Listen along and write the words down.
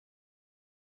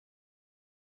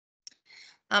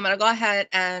I'm going to go ahead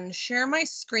and share my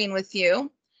screen with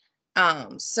you.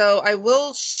 So I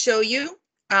will show you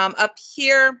up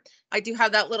here. I do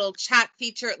have that little chat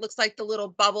feature. It looks like the little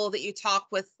bubble that you talk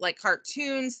with like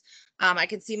cartoons. I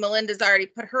can see Melinda's already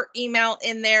put her email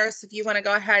in there. So if you want to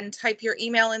go ahead and type your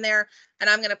email in there, and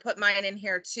I'm going to put mine in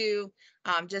here too.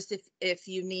 Just if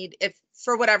you need, if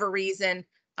for whatever reason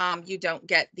you don't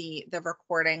get the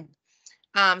recording.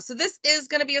 So this is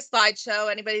going to be a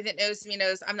slideshow. Anybody that knows me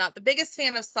knows I'm not the biggest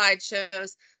fan of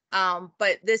slideshows,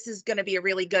 but this is going to be a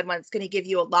really good one. It's going to give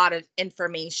you a lot of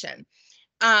information.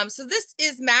 So this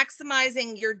is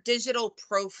maximizing your digital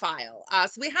profile.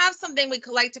 So we have something we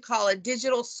like to call a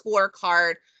digital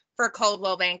scorecard for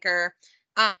Coldwell Banker.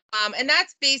 And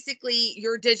that's basically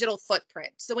your digital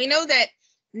footprint. So we know that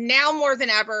now more than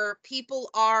ever, people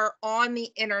are on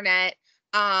the internet.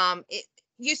 It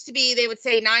used to be, they would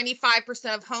say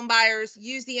 95% of home buyers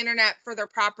use the internet for their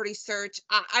property search.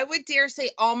 I would dare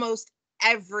say almost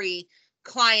every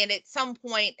client at some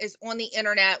point is on the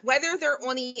internet, whether they're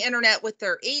on the internet with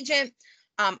their agent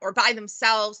or by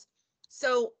themselves.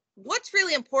 So what's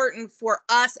really important for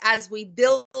us as we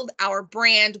build our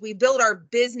brand, we build our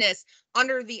business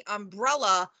under the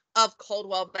umbrella of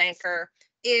Coldwell Banker,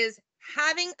 is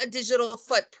having a digital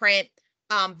footprint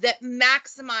that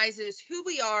maximizes who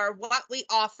we are, what we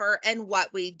offer, and what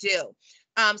we do.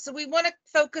 So we want to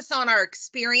focus on our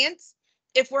experience.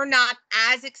 If we're not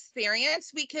as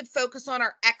experienced, we could focus on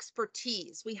our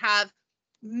expertise. We have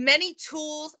many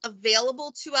tools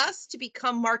available to us to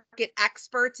become market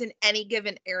experts in any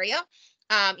given area.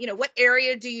 What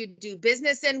area do you do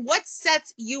business in? What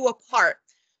sets you apart?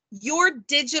 Your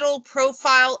digital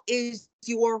profile is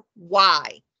your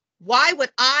why. Why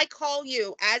would I call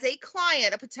you as a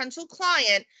client, a potential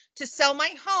client, to sell my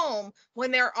home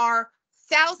when there are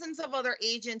thousands of other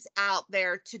agents out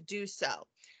there to do so?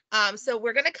 So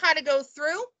we're going to kind of go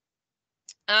through,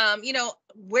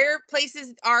 where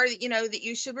places are, that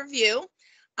you should review,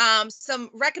 some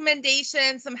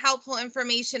recommendations, some helpful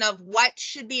information of what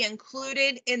should be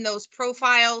included in those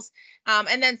profiles,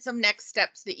 and then some next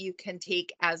steps that you can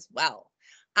take as well.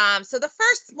 So the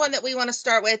first one that we want to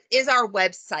start with is our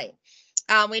website.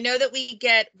 We know that we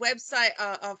get website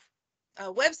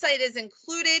is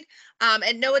included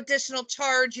at no additional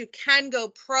charge. You can go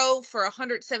pro for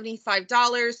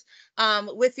 $175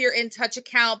 with your InTouch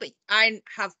account, but I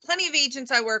have plenty of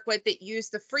agents I work with that use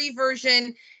the free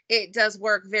version. It does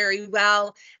work very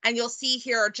well. And you'll see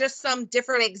here are just some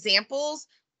different examples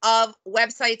of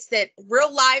websites that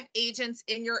real live agents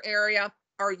in your area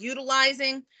are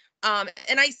utilizing.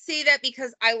 And I say that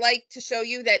because I like to show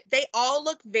you that they all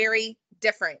look very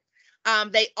different.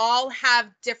 They all have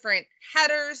different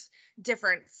headers,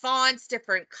 different fonts,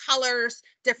 different colors,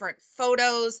 different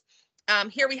photos.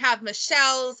 Here we have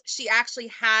Michelle's. She actually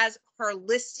has her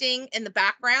listing in the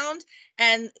background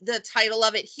and the title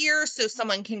of it here, so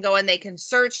someone can go and they can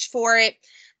search for it.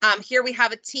 Here we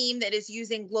have a team that is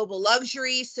using Global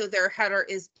Luxury, so their header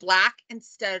is black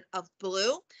instead of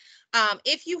blue.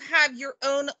 If you have your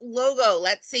own logo,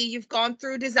 let's say you've gone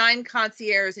through Design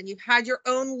Concierge and you've had your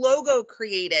own logo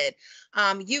created,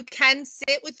 you can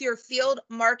sit with your field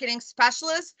marketing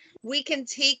specialist. We can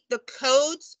take the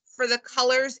codes for the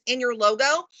colors in your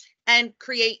logo and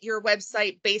create your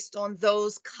website based on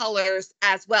those colors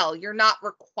as well. You're not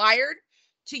required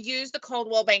to use the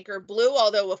Coldwell Banker blue,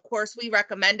 although of course we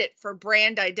recommend it for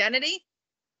brand identity.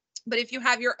 But if you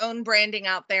have your own branding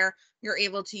out there, you're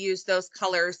able to use those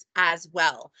colors as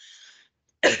well.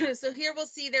 So here we'll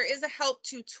see there is a help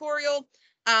tutorial.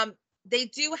 They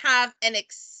do have an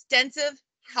extensive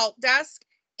help desk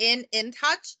in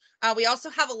InTouch. We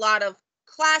also have a lot of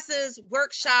classes,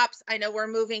 workshops. I know we're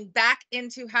moving back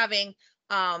into having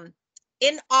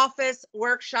in-office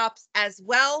workshops as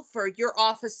well for your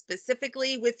office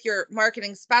specifically with your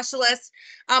marketing specialist.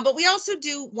 But we also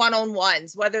do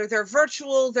one-on-ones, whether they're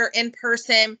virtual, they're in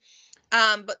person.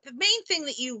 But the main thing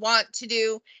that you want to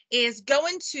do is go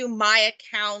into My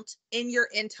Account in your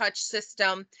InTouch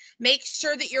system. Make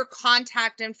sure that your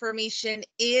contact information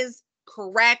is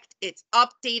correct, it's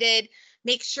updated.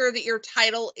 Make sure that your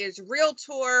title is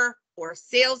realtor or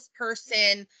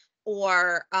salesperson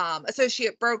or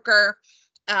associate broker.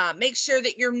 Make sure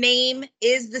that your name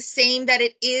is the same that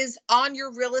it is on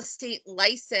your real estate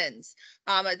license.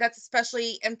 That's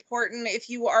especially important if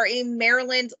you are a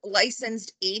Maryland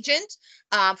licensed agent.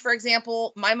 For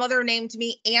example, my mother named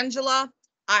me Angela.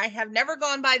 I have never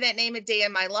gone by that name a day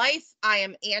in my life. I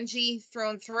am Angie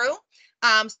through and through.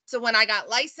 So when I got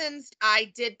licensed,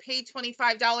 I did pay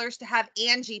 $25 to have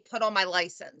Angie put on my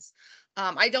license.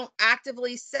 I don't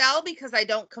actively sell because I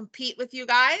don't compete with you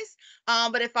guys.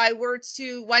 But if I were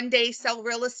to one day sell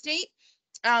real estate,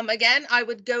 again, I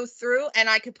would go through and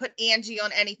I could put Angie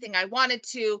on anything I wanted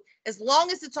to, as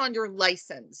long as it's on your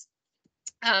license.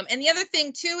 And the other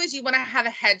thing too is you want to have a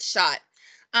headshot.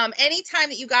 Anytime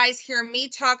that you guys hear me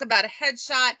talk about a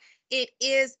headshot, it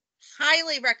is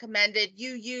highly recommended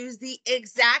you use the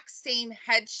exact same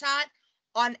headshot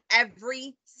on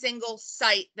every single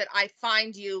site that I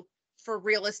find you for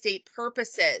real estate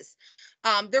purposes.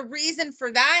 The reason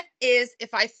for that is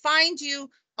if I find you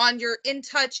on your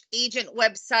InTouch agent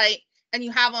website and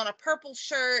you have on a purple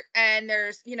shirt and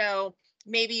there's,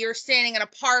 maybe you're standing in a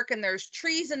park and there's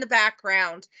trees in the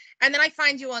background, and then I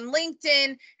find you on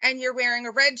LinkedIn and you're wearing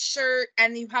a red shirt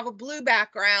and you have a blue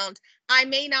background, I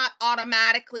may not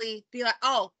automatically be like,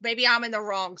 oh, maybe I'm in the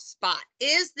wrong spot.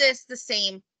 Is this the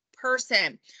same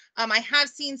person? I have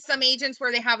seen some agents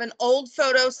where they have an old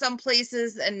photo some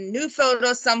places and new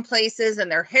photo some places,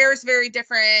 and their hair is very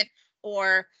different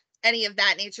or any of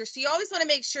that nature. So you always want to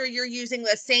make sure you're using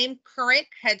the same current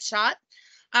headshot.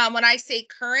 When I say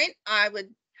current, I would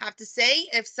have to say,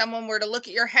 if someone were to look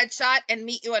at your headshot and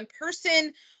meet you in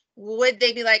person, would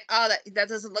they be like, oh, that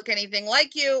doesn't look anything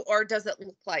like you, or does it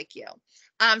look like you?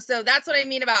 So that's what I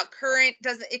mean about current.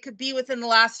 It could be within the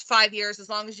last 5 years, as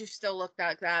long as you still look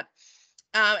like that.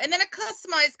 And then a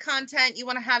customized content, you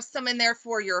want to have some in there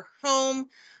for your home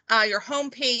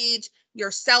page,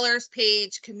 your sellers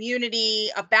page, community,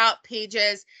 about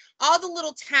pages, all the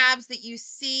little tabs that you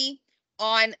see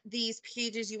on these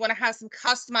pages. You want to have some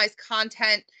customized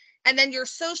content, and then your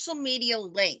social media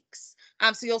links.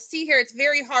 So you'll see here, it's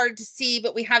very hard to see,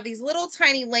 but we have these little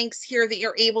tiny links here that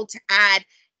you're able to add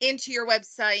into your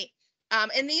website.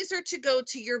 And these are to go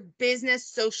to your business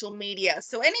social media.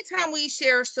 So anytime we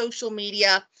share social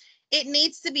media, it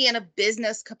needs to be in a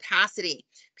business capacity.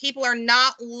 People are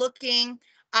not looking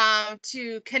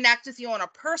to connect with you on a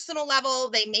personal level.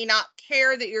 They may not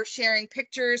care that you're sharing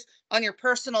pictures on your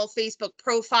personal Facebook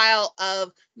profile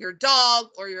of your dog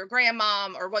or your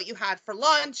grandmom or what you had for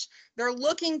lunch. They're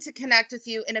looking to connect with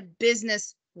you in a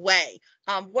business way.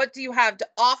 What do you have to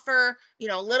offer?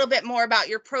 A little bit more about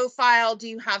your profile. Do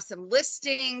you have some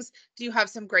listings? Do you have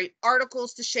some great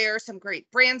articles to share? Some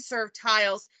great brand serve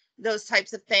tiles, those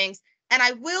types of things. And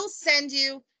I will send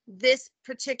you this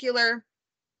particular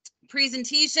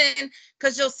presentation,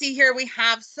 because you'll see here we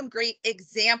have some great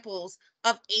examples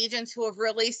of agents who have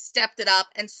really stepped it up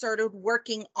and started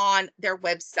working on their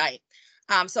website.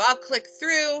 So I'll click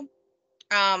through.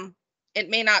 It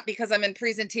may not, because I'm in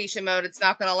presentation mode, it's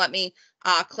not going to let me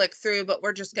click through, but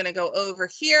we're just going to go over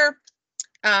here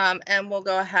and we'll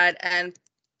go ahead and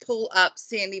pull up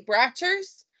Sandy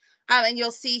Bratcher's. And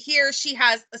you'll see here she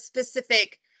has a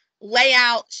specific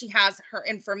layout. She has her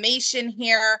information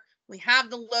here. We have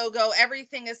the logo.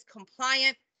 Everything is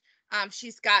compliant.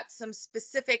 She's got some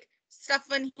specific stuff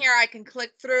in here. I can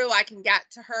click through. I can get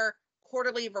to her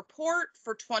quarterly report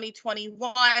for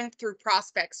 2021 through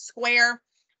Prospect Square.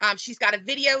 She's got a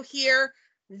video here.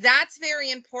 That's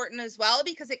very important as well,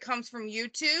 because it comes from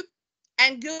YouTube,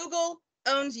 and Google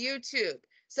owns YouTube.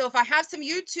 So if I have some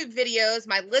YouTube videos,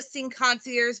 my listing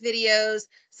concierge videos,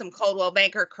 some Coldwell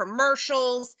Banker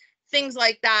commercials, things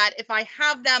like that, if I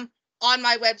have them on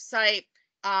my website,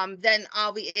 then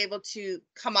I'll be able to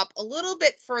come up a little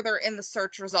bit further in the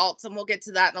search results, and we'll get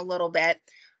to that in a little bit.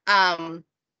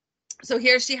 So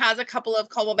here she has a couple of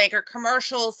Coldwell Banker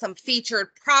commercials, some featured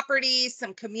properties,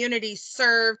 some community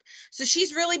served. So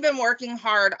she's really been working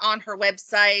hard on her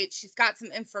website. She's got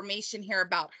some information here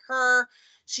about her.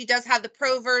 She does have the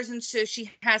pro version, so she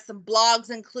has some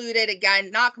blogs included. Again,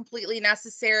 not completely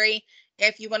necessary.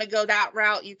 If you want to go that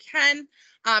route, you can.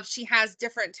 She has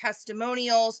different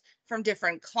testimonials from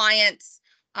different clients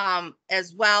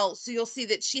as well. So you'll see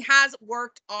that she has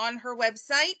worked on her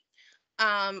website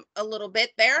a little bit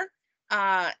there.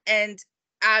 And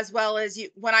as well as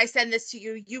when I send this to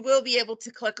you, you will be able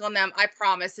to click on them. I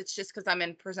promise. It's just because I'm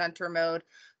in presenter mode.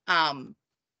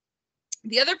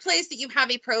 The other place that you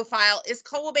have a profile is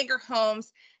Coldwell Banker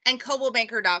Homes and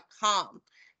ColdwellBanker.com.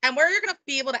 And where you're going to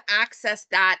be able to access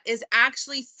that is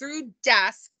actually through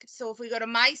Desk. So if we go to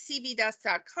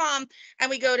mycvdesk.com and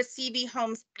we go to CV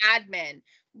Homes Admin,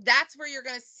 that's where you're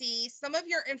going to see some of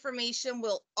your information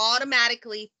will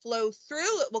automatically flow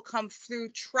through. It will come through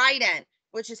Trident,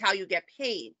 which is how you get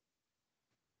paid.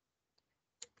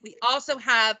 We also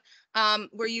have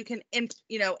where you can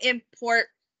import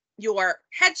your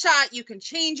headshot. You can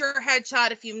change your headshot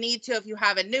if you need to, if you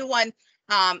have a new one.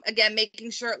 Again,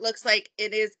 making sure it looks like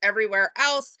it is everywhere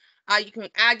else. You can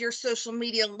add your social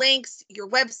media links, your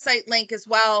website link as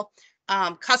well.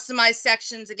 customized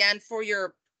sections again for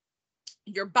your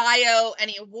bio.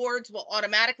 Any awards will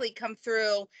automatically come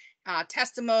through,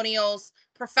 testimonials,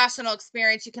 professional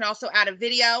experience. You can also add a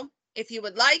video if you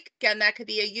would like. Again, that could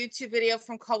be a YouTube video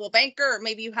from Coldwell Banker, or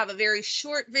maybe you have a very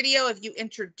short video of you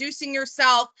introducing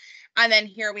yourself. And then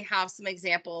here we have some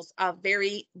examples of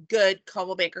very good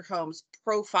Coldwell Banker Homes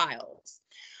profiles.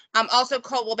 Also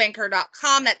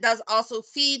coldwellbanker.com, that does also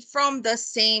feed from the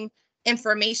same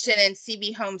information in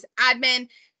CB Homes admin.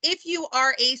 If you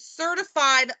are a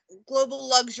certified global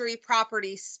luxury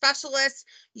property specialist,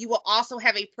 you will also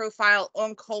have a profile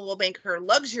on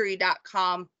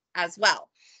coldwellbankerluxury.com as well.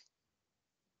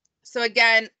 So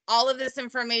again, all of this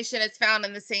information is found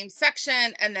in the same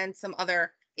section, and then some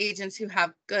other agents who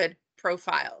have good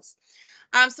profiles.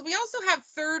 So we also have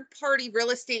third-party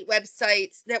real estate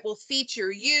websites that will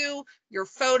feature you, your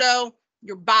photo,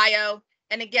 your bio.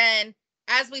 And again,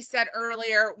 as we said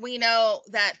earlier, we know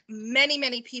that many,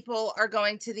 many people are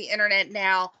going to the internet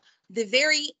now. The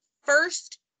very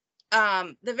first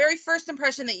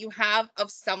impression that you have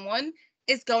of someone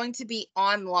is going to be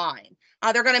online.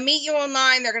 They're going to meet you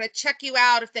online. They're going to check you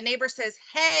out. If the neighbor says,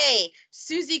 hey,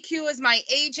 Susie Q is my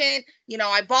agent. You know,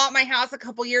 I bought my house a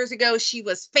couple years ago. She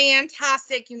was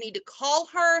fantastic. You need to call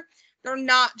her. They're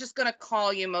not just going to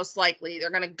call you most likely.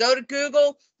 They're going to go to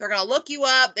Google. They're going to look you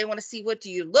up. They want to see, what do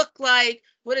you look like?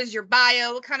 What is your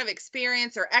bio? What kind of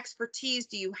experience or expertise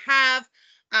do you have?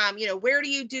 You know, where do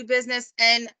you do business?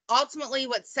 And ultimately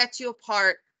what sets you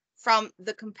apart from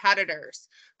the competitors.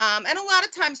 And a lot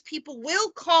of times people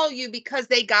will call you because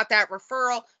they got that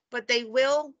referral, but they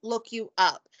will look you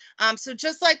up. So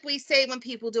just like we say when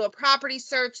people do a property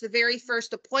search, the very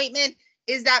first appointment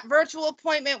is that virtual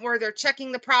appointment where they're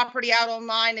checking the property out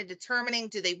online and determining,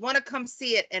 do they want to come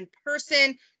see it in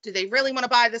person? Do they really want to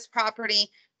buy this property?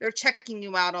 They're checking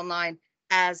you out online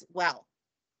as well.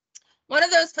 One of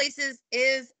those places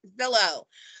is Zillow.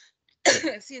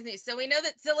 Excuse me. So we know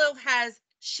that Zillow has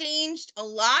changed a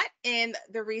lot in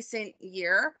the recent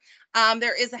year.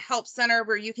 There is a help center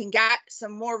where you can get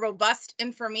some more robust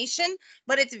information,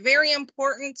 but it's very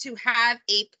important to have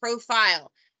a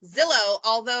profile. Zillow,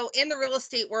 although in the real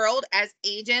estate world as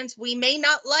agents, we may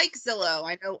not like Zillow.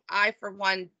 I know I, for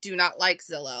one, do not like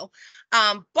Zillow,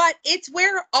 but it's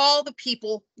where all the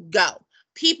people go.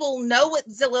 People know what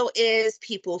Zillow is.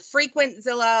 People frequent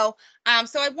Zillow.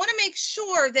 So I want to make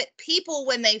sure that people,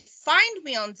 when they find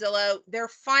me on Zillow, they're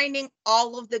finding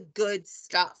all of the good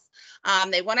stuff.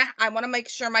 I want to make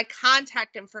sure my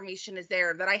contact information is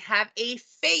there, that I have a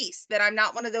face, that I'm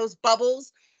not one of those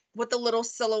bubbles with a little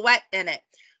silhouette in it.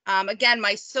 Again,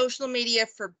 my social media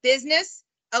for business,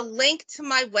 a link to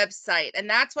my website. And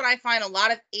that's what I find a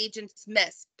lot of agents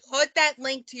miss. Put that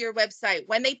link to your website.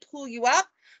 When they pull you up,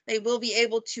 they will be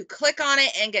able to click on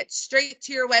it and get straight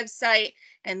to your website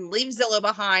and leave Zillow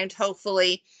behind,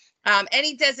 hopefully.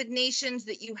 Any designations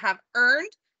that you have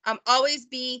earned, always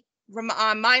be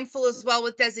mindful as well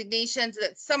with designations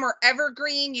that some are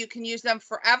evergreen. You can use them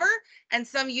forever, and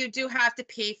some you do have to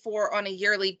pay for on a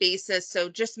yearly basis. So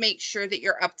just make sure that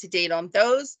you're up to date on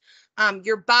those.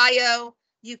 Your bio,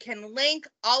 you can link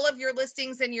all of your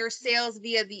listings and your sales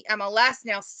via the MLS.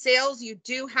 Now, sales, you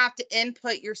do have to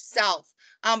input yourself,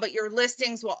 but your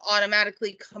listings will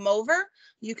automatically come over.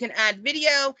 You can add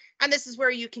video, and this is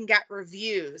where you can get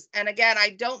reviews. And again,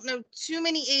 I don't know too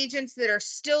many agents that are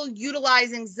still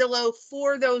utilizing Zillow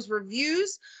for those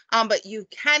reviews, but you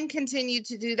can continue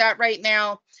to do that right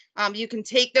now. You can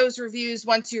take those reviews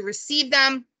once you receive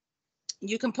them.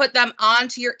 You can put them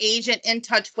onto your Agent in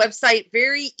Touch website.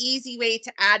 Very easy way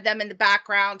to add them in the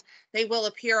background. They will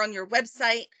appear on your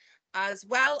website, as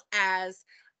well as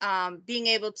being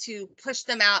able to push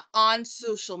them out on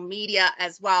social media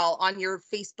as well, on your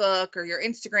Facebook or your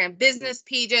Instagram business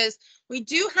pages. We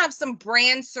do have some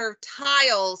brand serve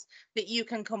tiles that you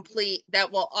can complete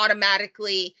that will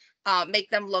automatically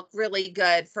make them look really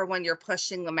good for when you're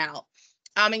pushing them out.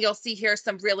 And you'll see here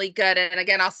some really good, and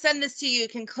again, I'll send this to you. You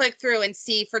can click through and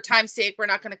see. For time's sake, we're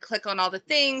not going to click on all the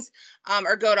things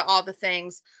or go to all the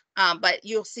things, but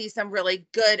you'll see some really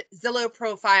good Zillow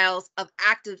profiles of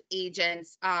active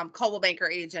agents, Coldwell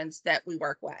Banker agents that we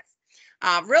work with.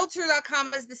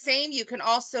 Realtor.com is the same. You can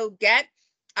also get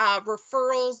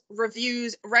referrals,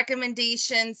 reviews,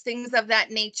 recommendations, things of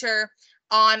that nature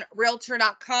on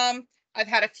Realtor.com. I've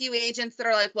had a few agents that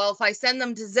are like, well, if I send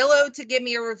them to Zillow to give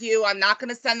me a review, I'm not going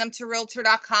to send them to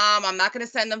Realtor.com. I'm not going to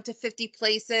send them to 50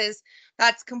 places.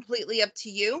 That's completely up to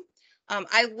you.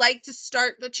 I like to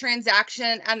start the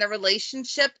transaction and the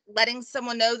relationship, letting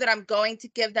someone know that I'm going to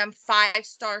give them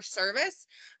 5-star service.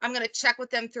 I'm going to check with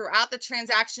them throughout the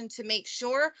transaction to make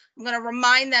sure. I'm going to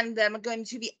remind them that I'm going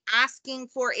to be asking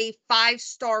for a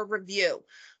 5-star review.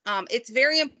 It's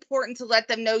very important to let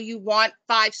them know you want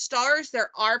 5 stars.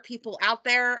 There are people out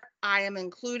there, I am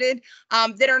included,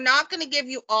 that are not going to give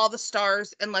you all the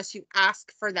stars unless you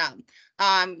ask for them.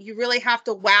 You really have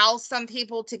to wow some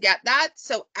people to get that.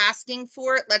 So asking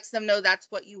for it lets them know that's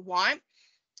what you want.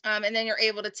 And then you're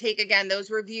able to take, again,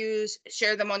 those reviews,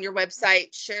 share them on your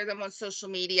website, share them on social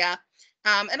media.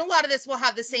 And a lot of this will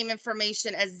have the same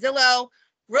information as Zillow.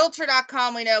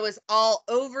 Realtor.com, we know, is all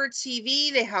over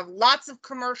TV. They have lots of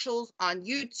commercials on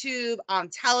YouTube, on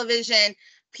television.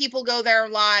 People go there a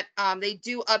lot. They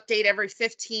do update every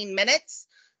 15 minutes.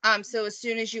 So as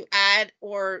soon as you add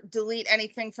or delete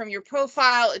anything from your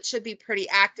profile, it should be pretty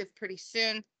active pretty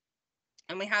soon.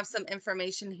 And we have some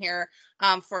information here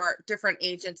for different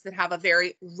agents that have a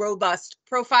very robust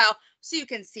profile, so you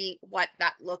can see what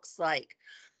that looks like.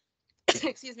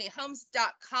 Excuse me.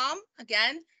 Homes.com,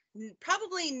 again,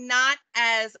 probably not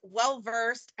as well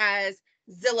versed as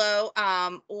Zillow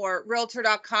or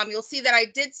Realtor.com. You'll see that I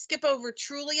did skip over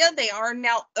Trulia. They are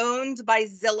now owned by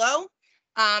Zillow.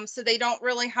 So they don't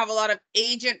really have a lot of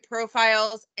agent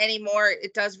profiles anymore.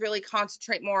 It does really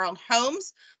concentrate more on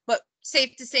homes, but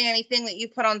safe to say anything that you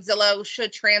put on Zillow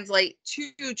should translate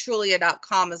to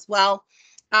Trulia.com as well.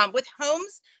 With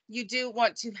homes, you do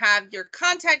want to have your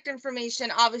contact information.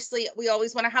 Obviously, we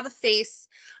always want to have a face,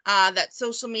 that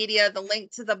social media, the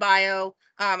link to the bio.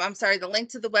 The link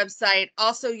to the website,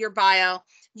 also your bio.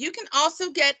 You can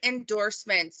also get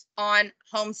endorsements on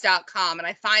homes.com. And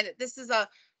I find that this is a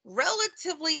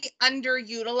relatively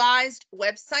underutilized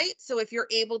website. So if you're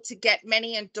able to get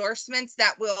many endorsements,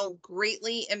 that will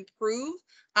greatly improve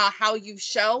how you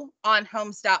show on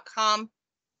homes.com.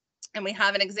 And we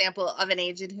have an example of an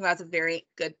agent who has a very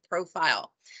good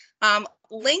profile.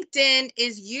 LinkedIn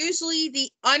is usually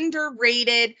the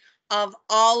underrated of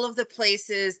all of the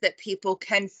places that people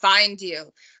can find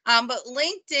you. But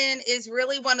LinkedIn is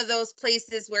really one of those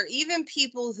places where even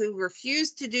people who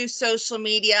refuse to do social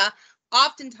media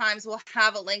oftentimes will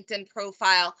have a LinkedIn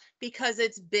profile because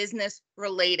it's business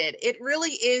related. It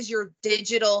really is your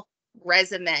digital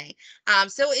resume.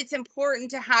 So it's important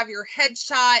to have your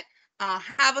headshot,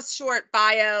 have a short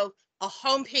bio, a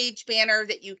homepage banner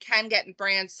that you can get in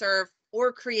brand serve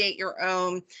or create your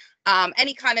own,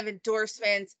 any kind of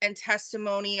endorsements and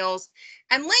testimonials.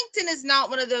 And LinkedIn is not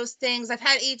one of those things. I've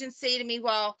had agents say to me,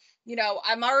 well, you know,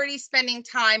 I'm already spending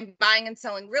time buying and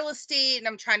selling real estate and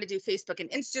I'm trying to do Facebook and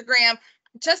Instagram.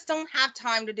 Just don't have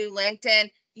time to do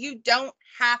LinkedIn. You don't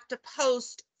have to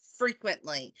post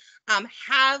frequently.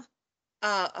 Have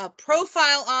a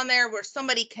profile on there where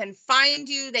somebody can find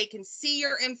you, they can see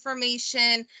your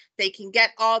information, they can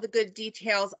get all the good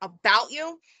details about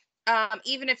you.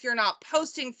 Even if you're not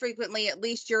posting frequently, at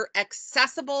least you're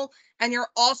accessible and you're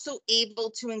also able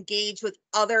to engage with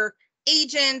other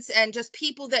agents and just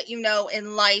people that you know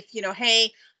in life. You know,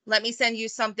 hey, let me send you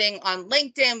something on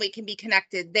LinkedIn. We can be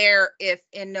connected there if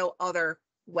in no other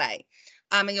way.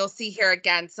 And you'll see here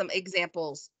again some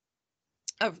examples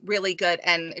of really good,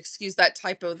 and excuse that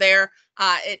typo there,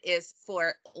 it is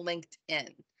for LinkedIn.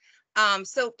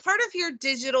 So part of your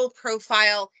digital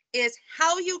profile is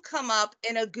how you come up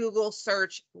in a Google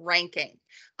search ranking.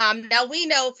 Now we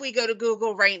know if we go to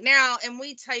Google right now and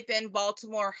we type in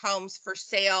Baltimore homes for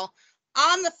sale,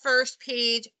 on the first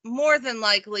page, more than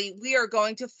likely, we are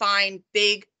going to find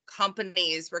big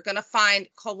companies. We're going to find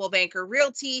Coldwell Banker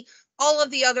Realty, all of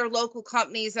the other local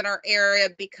companies in our area,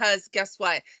 because guess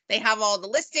what? They have all the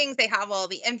listings, they have all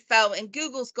the info, and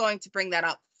Google's going to bring that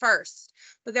up first.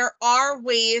 But there are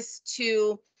ways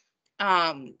to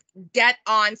get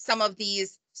on some of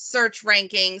these search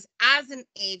rankings as an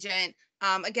agent.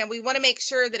 Again, we want to make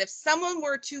sure that if someone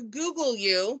were to Google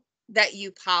you, that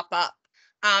you pop up.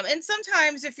 And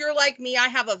sometimes if you're like me, I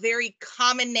have a very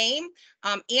common name,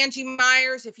 Angie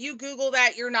Myers. If you Google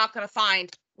that, you're not going to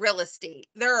find real estate.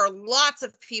 There are lots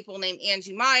of people named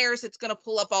Angie Myers. It's going to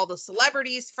pull up all the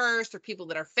celebrities first, or people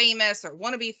that are famous or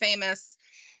want to be famous.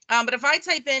 But if I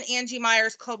type in Angie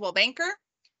Myers Coldwell Banker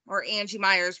or Angie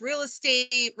Myers Real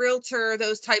Estate, Realtor,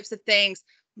 those types of things,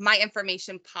 my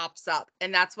information pops up,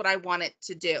 and that's what I want it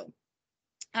to do.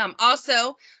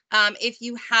 Also, if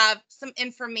you have some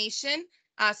information,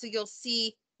 so you'll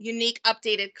see unique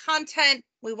updated content,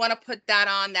 we want to put that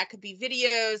on. That could be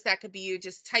videos, that could be you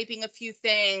just typing a few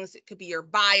things, it could be your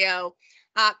bio.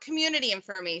 Community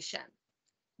information.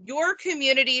 Your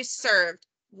community served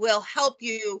will help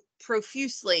you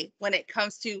profusely when it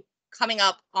comes to coming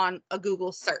up on a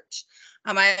Google search.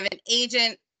 I have an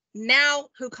agent now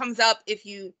who comes up if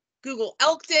you Google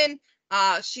Elkton.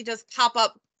 She does pop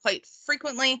up quite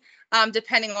frequently,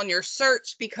 depending on your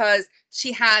search, because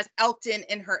she has Elkton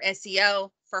in her SEO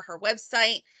for her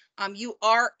website. You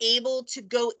are able to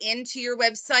go into your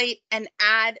website and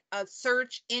add a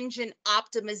search engine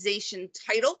optimization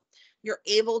title. You're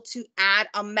able to add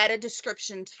a meta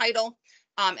description title.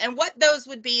 And what those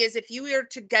would be is if you were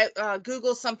to get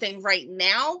Google something right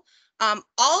now,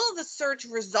 all of the search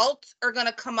results are going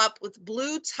to come up with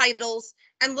blue titles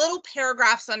and little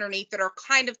paragraphs underneath that are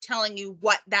kind of telling you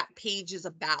what that page is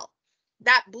about.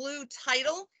 That blue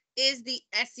title is the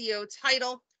SEO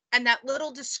title, and that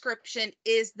little description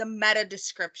is the meta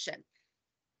description.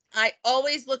 I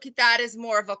always look at that as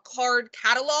more of a card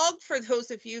catalog for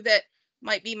those of you that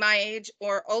might be my age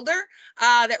or older,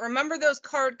 that remember those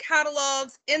card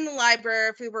catalogs in the library.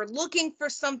 If we were looking for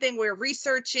something, we're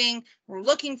researching, we're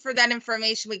looking for that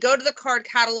information, we go to the card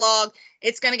catalog,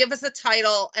 it's going to give us a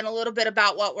title and a little bit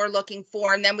about what we're looking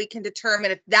for, and then we can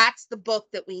determine if that's the book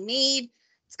that we need.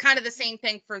 It's kind of the same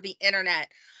thing for the internet.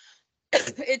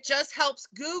 It just helps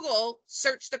Google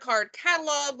search the card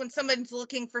catalog. When someone's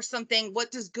looking for something,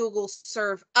 what does Google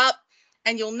serve up?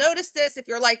 And you'll notice this, if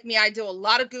you're like me, I do a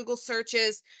lot of Google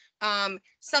searches.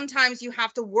 Sometimes you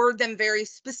have to word them very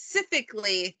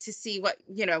specifically to see what,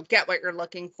 get what you're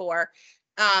looking for.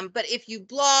 But if you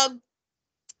blog,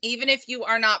 even if you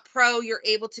are not pro, you're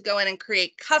able to go in and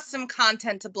create custom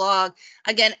content to blog.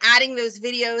 Again, adding those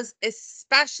videos,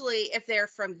 especially if they're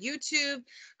from YouTube,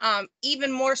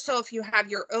 even more so if you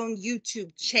have your own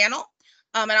YouTube channel.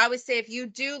 And I would say if you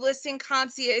do listing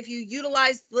concierge, if you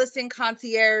utilize listing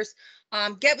concierge,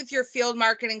 get with your field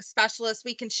marketing specialist.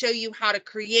 We can show you how to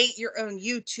create your own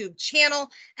YouTube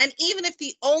channel. And even if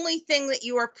the only thing that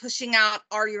you are pushing out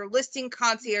are your listing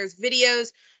concierge videos,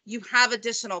 you have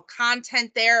additional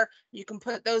content there. You can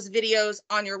put those videos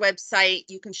on your website.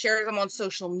 You can share them on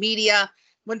social media.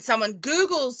 When someone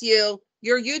Googles you,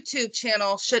 your YouTube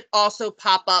channel should also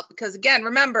pop up because, again,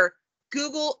 remember,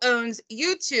 Google owns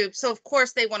YouTube. So, of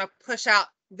course, they want to push out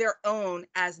their own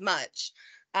as much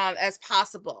as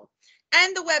possible.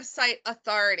 And the website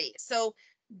authority. So,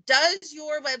 does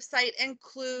your website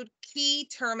include key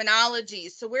terminology?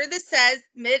 So where this says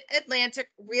Mid-Atlantic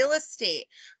Real Estate,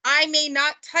 I may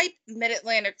not type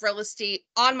Mid-Atlantic Real Estate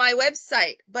on my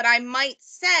website, but I might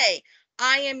say,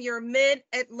 I am your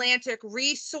Mid-Atlantic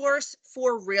resource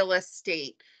for real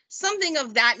estate. Something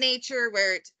of that nature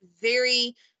where it's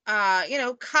very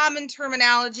common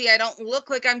terminology. I don't look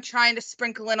like I'm trying to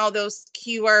sprinkle in all those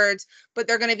keywords, but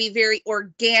they're going to be very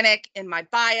organic in my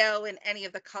bio and any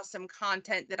of the custom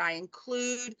content that I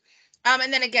include.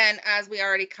 And then again, as we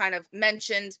already kind of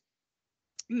mentioned,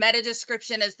 meta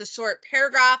description is the short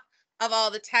paragraph of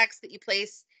all the text that you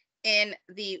place in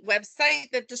the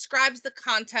website that describes the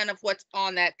content of what's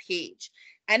on that page.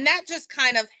 And that just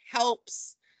kind of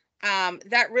helps,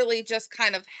 that really just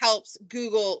kind of helps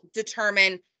Google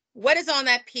determine what is on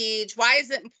that page, why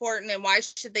is it important, and why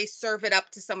should they serve it up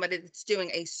to somebody that's doing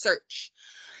a search.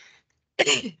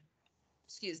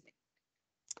 Excuse me.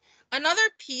 Another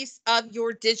piece of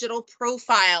your digital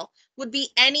profile would be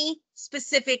any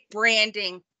specific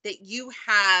branding that you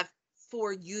have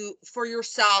for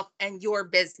yourself and your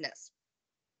business.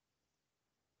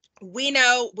 We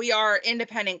know we are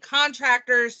independent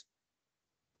contractors.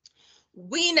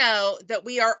 We know that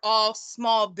we are all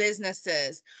small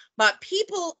businesses, but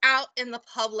people out in the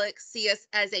public see us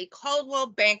as a Coldwell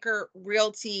Banker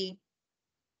Realty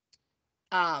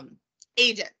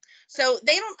agent. So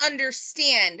they don't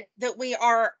understand that we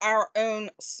are our own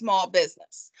small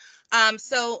business.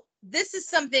 So this is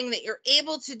something that you're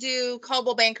able to do.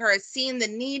 Coldwell Banker has seen the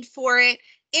need for it.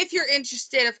 If you're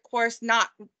interested, of course, not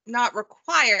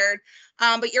required,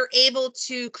 but you're able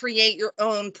to create your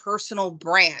own personal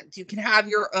brand. You can have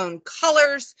your own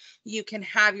colors. You can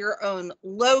have your own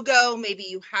logo. Maybe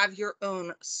you have your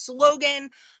own slogan.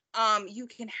 You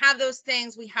can have those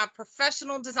things. We have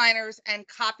professional designers and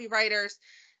copywriters.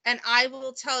 And I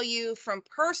will tell you from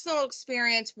personal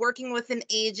experience working with an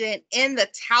agent in the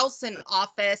Towson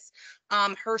office,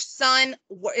 her son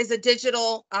is a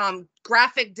digital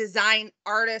graphic design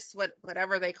artist,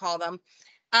 whatever they call them.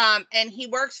 And he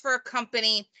works for a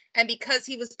company. And because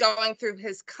he was going through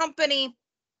his company,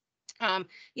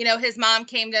 his mom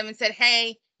came to him and said,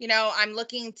 hey, I'm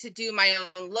looking to do my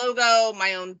own logo,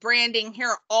 my own branding. Here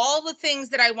are all the things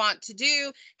that I want to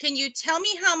do. Can you tell me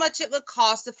how much it would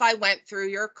cost if I went through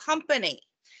your company?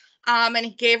 And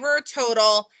he gave her a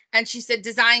total, and she said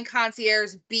Design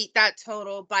Concierge beat that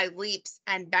total by leaps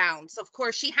and bounds. Of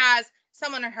course, she has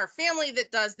someone in her family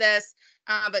that does this.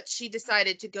 but she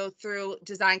decided to go through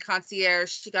Design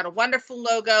Concierge. She got a wonderful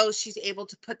logo. She's able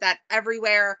to put that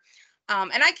everywhere.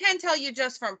 And I can tell you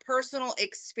just from personal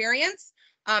experience,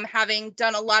 having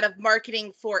done a lot of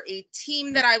marketing for a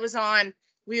team that I was on,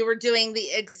 we were doing the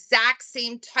exact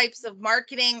same types of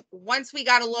marketing. Once we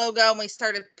got a logo and we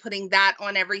started putting that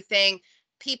on everything,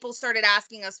 people started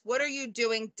asking us, what are you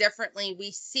doing differently?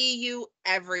 We see you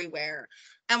everywhere.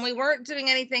 And we weren't doing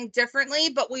anything differently,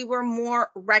 but we were more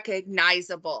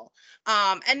recognizable.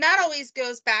 And that always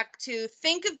goes back to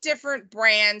think of different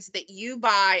brands that you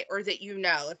buy or that you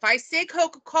know. If I say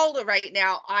Coca-Cola right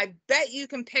now, I bet you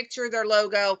can picture their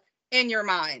logo in your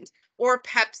mind, or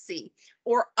Pepsi,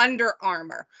 or Under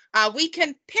Armour. We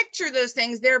can picture those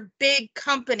things. They're big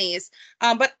companies.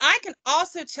 But I can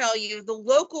also tell you the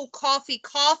local coffee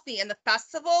in the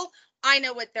festival, I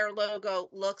know what their logo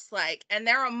looks like. And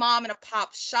they're a mom and a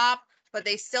pop shop, but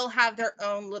they still have their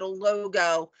own little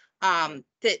logo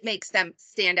that makes them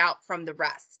stand out from the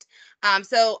rest.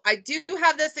 So I do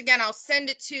have this. Again, I'll send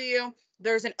it to you.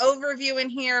 There's an overview in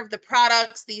here of the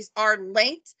products. These are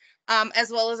linked, as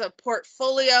well as a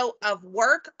portfolio of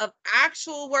work, of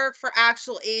actual work for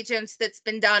actual agents that's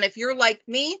been done. If you're like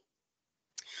me,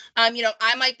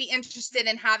 I might be interested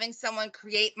in having someone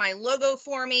create my logo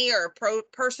for me, or a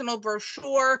personal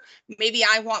brochure. Maybe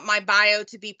I want my bio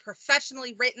to be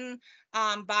professionally written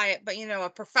by a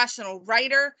professional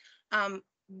writer.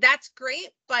 That's great,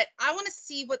 but I want to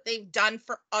see what they've done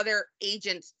for other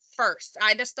agents first.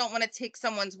 I just don't want to take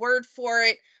someone's word for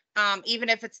it. Even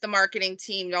if it's the marketing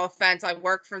team, no offense, I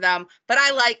work for them, but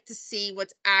I like to see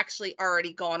what's actually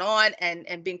already gone on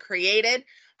and been created.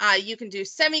 You can do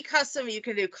semi-custom, you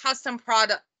can do custom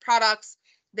products.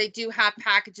 They do have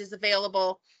packages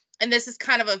available. And this is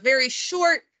kind of a very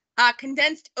short,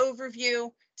 condensed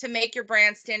overview to make your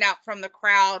brand stand out from the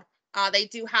crowd. They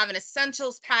do have an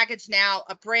essentials package now,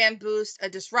 a brand boost, a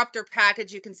disruptor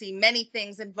package. You can see many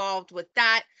things involved with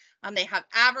that. They have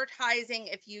advertising.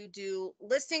 If you do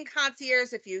Listing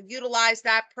Concierge, if you utilize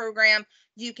that program,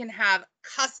 you can have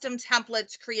custom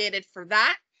templates created for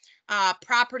that.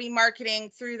 Property marketing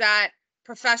through that,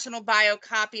 professional bio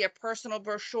copy, a personal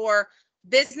brochure,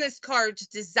 business cards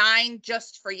designed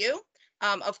just for you.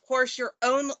 Of course, your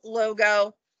own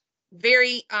logo,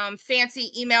 very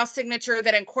fancy email signature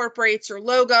that incorporates your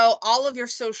logo, all of your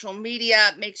social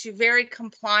media, makes you very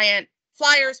compliant,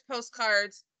 flyers,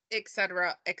 postcards,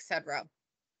 etc., etc.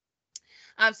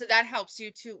 So that helps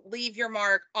you to leave your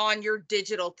mark on your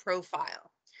digital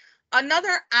profile.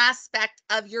 Another aspect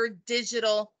of your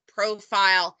digital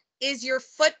profile is your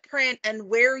footprint and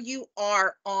where you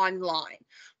are online.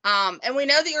 And we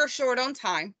know that you're short on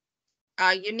time.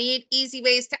 You need easy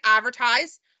ways to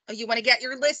advertise. You want to get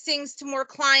your listings to more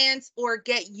clients or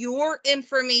get your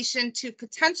information to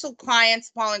potential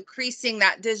clients while increasing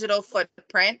that digital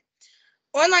footprint.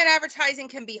 Online advertising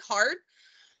can be hard.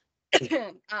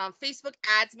 Facebook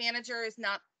Ads Manager is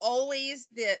not always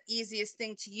the easiest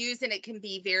thing to use, and it can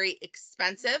be very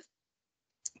expensive.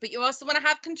 But you also want to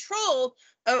have control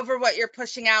over what you're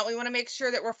pushing out. We want to make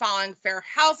sure that we're following fair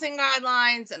housing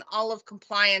guidelines and all of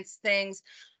compliance things,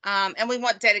 and we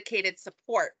want dedicated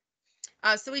support.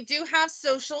 So we do have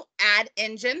Social Ad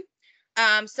Engine.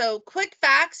 So quick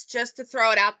facts, just to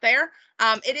throw it out there.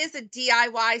 It is a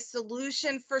DIY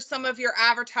solution for some of your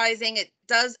advertising. It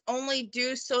does only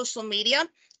do social media.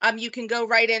 You can go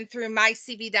right in through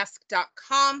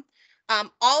mycvdesk.com.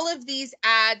 All of these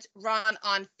ads run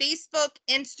on Facebook,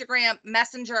 Instagram,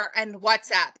 Messenger, and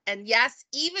WhatsApp. And yes,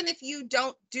 even if you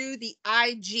don't do the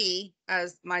IG,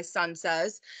 as my son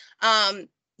says,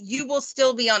 you will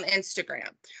still be on Instagram.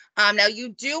 Now, you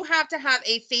do have to have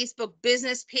a Facebook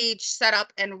business page set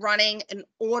up and running in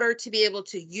order to be able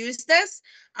to use this,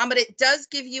 but it does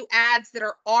give you ads that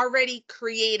are already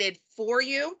created for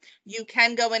you. You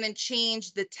can go in and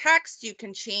change the text, you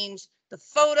can change the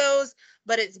photos,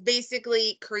 but it's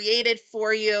basically created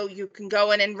for you. You can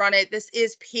go in and run it. This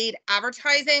is paid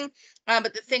advertising,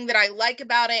 but the thing that I like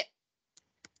about it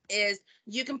is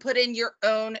you can put in your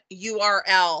own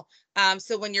URL.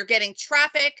 So when you're getting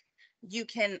traffic,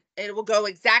 it will go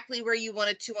exactly where you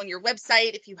want it to on your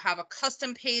website. If you have a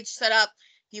custom page set up,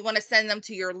 you want to send them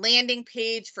to your landing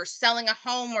page for selling a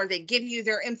home, or they give you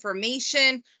their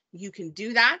information, you can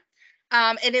do that.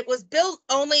 And it was built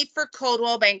only for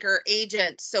Coldwell Banker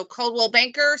agents. So Coldwell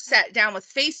Banker sat down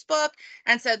with Facebook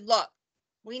and said, look,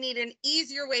 we need an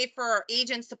easier way for our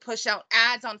agents to push out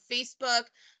ads on Facebook.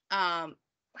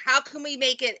 How can we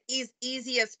make it as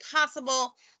easy as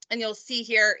possible? And you'll see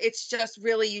here, it's just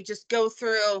really, you just go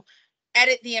through,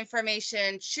 edit the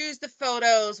information, choose the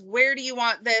photos, where do you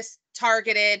want this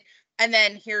targeted? and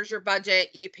then here's your budget,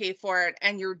 you pay for it,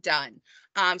 and you're done.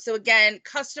 So again,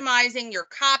 customizing your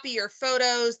copy, your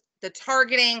photos, the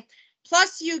targeting,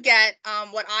 plus you get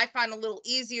what I find a little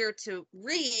easier to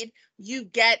read, you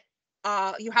get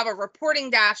you have a reporting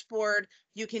dashboard,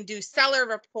 you can do seller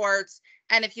reports,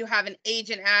 and if you have an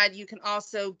agent ad, you can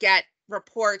also get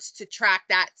reports to track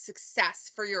that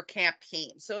success for your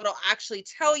campaign. So it'll actually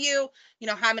tell you,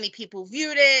 how many people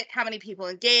viewed it, how many people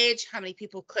engaged, how many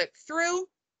people clicked through.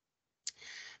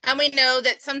 And we know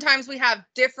that sometimes we have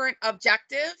different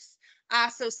objectives.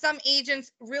 So some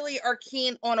agents really are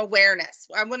keen on awareness.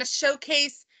 I want to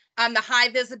showcase the high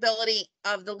visibility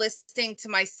of the listing to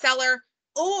my seller,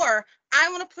 or I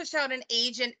want to push out an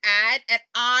agent ad and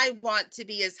I want to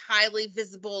be as highly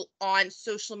visible on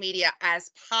social media as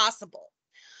possible.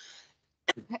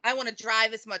 I want to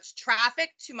drive as much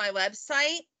traffic to my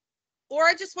website, or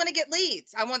I just want to get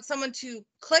leads. I want someone to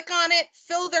click on it,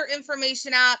 fill their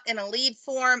information out in a lead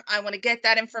form. I want to get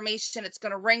that information. It's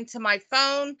going to ring to my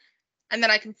phone, and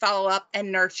then I can follow up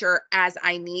and nurture as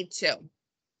I need to.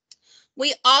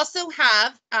 We also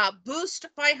have Boost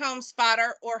by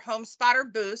HomeSpotter or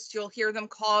HomeSpotter Boost. You'll hear them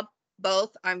called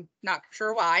both. I'm not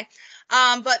sure why.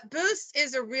 But Boost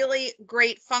is a really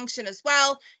great function as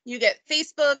well. You get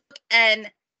Facebook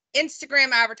and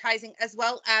Instagram advertising as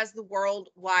well as the World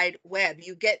Wide Web.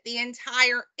 You get the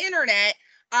entire internet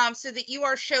so that you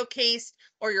are showcased,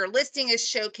 or your listing is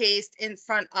showcased in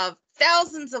front of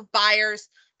thousands of buyers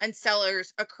and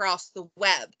sellers across the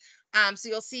web. So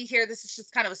you'll see here, this is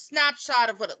just kind of a snapshot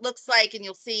of what it looks like. And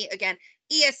you'll see, again,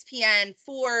 ESPN,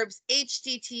 Forbes,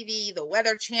 HGTV, the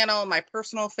Weather Channel, my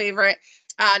personal favorite,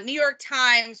 New York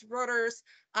Times, Reuters,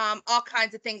 all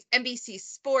kinds of things, NBC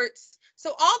Sports.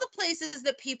 So all the places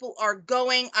that people are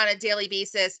going on a daily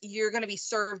basis, you're going to be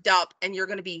served up and you're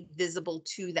going to be visible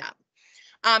to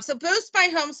them. So Boost by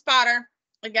HomeSpotter,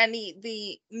 again,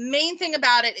 the main thing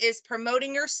about it is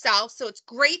promoting yourself. So it's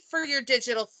great for your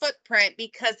digital footprint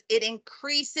because it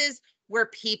increases where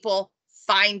people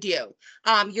find you.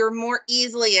 You're more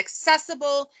easily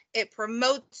accessible. It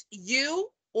promotes you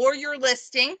or your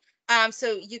listing.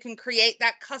 So you can create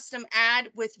that custom ad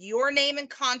with your name and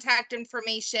contact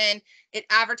information. It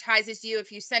advertises you.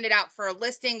 If you send it out for a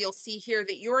listing, you'll see here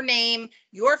that your name,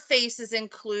 your face is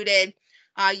included.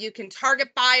 You can target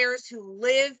buyers who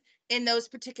live in those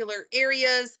particular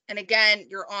areas. And again,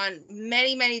 you're on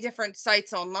many, many different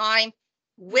sites online.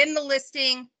 Win the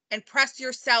listing, impress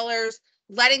your sellers,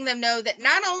 letting them know that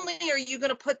not only are you going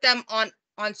to put them on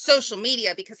social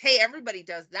media, because, hey, everybody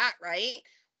does that, right?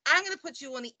 I'm going to put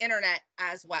you on the internet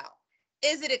as well.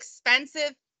 Is it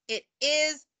expensive? It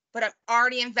is, but I'm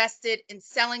already invested in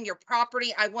selling your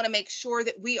property. I want to make sure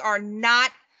that we are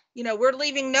not, we're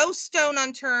leaving no stone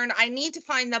unturned. I need to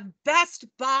find the best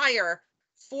buyer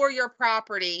for your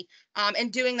property.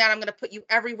 And doing that, I'm going to put you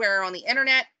everywhere on the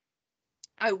internet.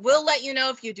 I will let you know,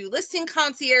 if you do Listing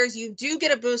Concierge, you do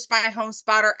get a Boost by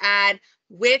HomeSpotter ad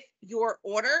with your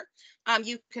order.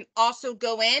 You can also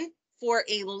go in for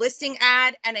a listing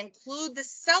ad and include the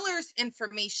seller's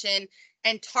information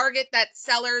and target that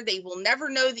seller. They will never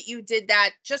know that you did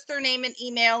that, just their name and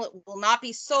email. It will not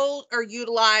be sold or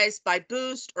utilized by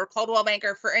Boost or Coldwell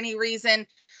Banker for any reason,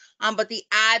 but the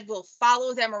ad will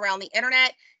follow them around the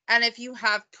internet. And if you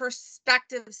have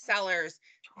prospective sellers,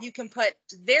 you can put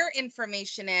their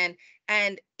information in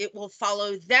and it will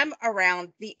follow them around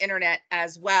the internet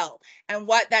as well. And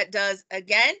what that does,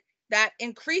 again, that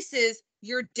increases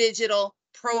your digital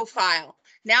profile.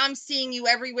 Now I'm seeing you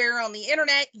everywhere on the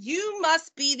internet. You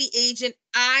must be the agent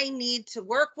I need to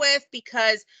work with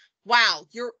because, wow,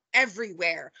 you're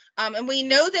everywhere. And we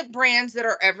know that brands that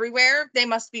are everywhere, they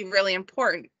must be really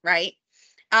important, right?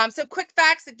 So Quick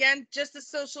Facts, again, just a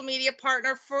social media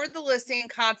partner for the Listing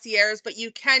Concierge, but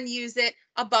you can use it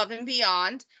above and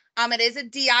beyond. It is a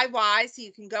DIY, so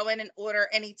you can go in and order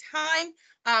anytime.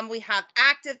 We have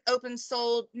active, open,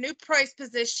 sold, new price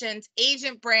positions,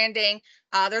 agent branding.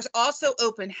 There's also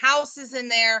open houses in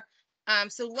there.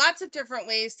 So lots of different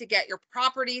ways to get your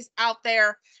properties out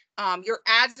there. Your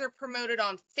ads are promoted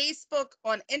on Facebook,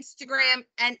 on Instagram,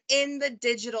 and in the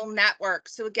digital network.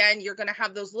 So again, you're going to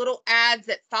have those little ads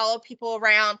that follow people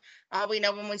around. We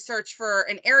know when we search for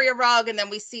an area rug, and then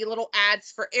we see little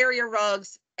ads for area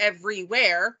rugs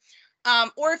everywhere.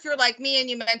 Or if you're like me and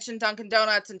you mentioned Dunkin'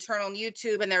 Donuts and turn on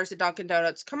YouTube and there's a Dunkin'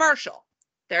 Donuts commercial.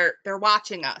 They're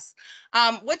watching us,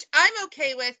 which I'm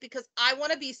okay with because I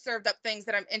want to be served up things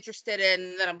that I'm interested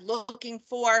in, that I'm looking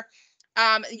for.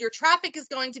 Your traffic is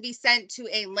going to be sent to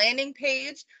a landing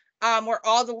page where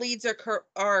all the leads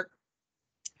are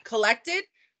collected.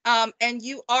 and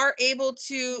you are able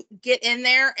to get in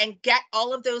there and get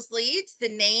all of those leads, the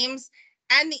names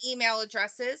and the email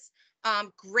addresses.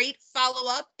 Great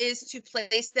follow-up is to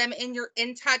place them in your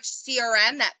InTouch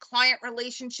CRM, that client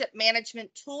relationship management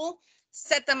tool.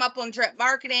 Set them up on drip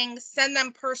marketing, send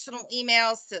them personal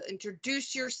emails to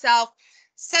introduce yourself,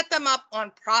 set them up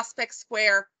on Prospect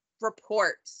Square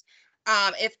reports.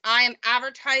 If I am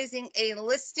advertising a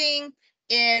listing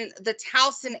in the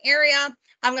Towson area,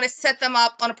 I'm going to set them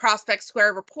up on a Prospect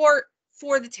Square report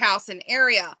for the Towson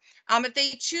area. If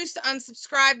they choose to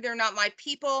unsubscribe, they're not my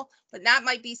people, but that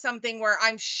might be something where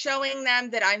I'm showing them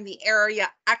that I'm the area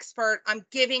expert. I'm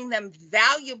giving them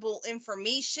valuable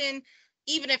information,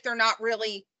 even if they're not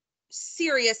really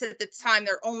serious at the time,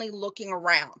 they're only looking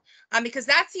around. Because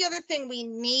that's the other thing we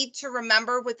need to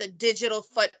remember with a digital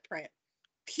footprint.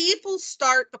 People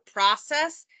start the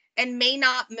process and may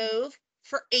not move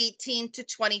for 18 to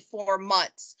 24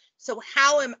 months. So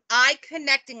how am I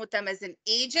connecting with them as an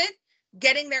agent,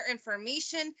 getting their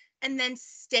information, and then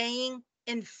staying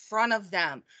in front of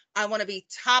them? I want to be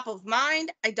top of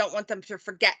mind. I don't want them to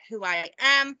forget who I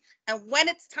am. And when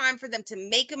it's time for them to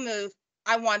make a move,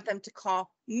 I want them to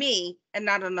call me and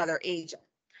not another agent.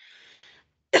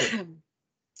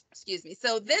 Excuse me.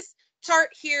 So this chart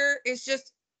here is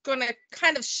just going to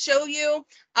kind of show you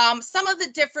some of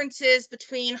the differences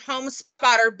between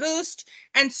HomeSpotter Boost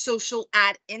and Social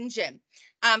Ad Engine.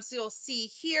 So you'll see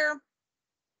here,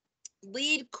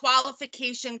 lead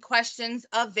qualification questions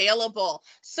available.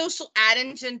 Social Ad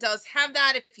Engine does have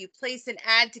that. If you place an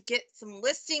ad to get some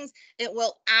listings, it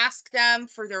will ask them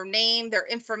for their name, their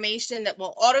information that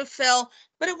will autofill,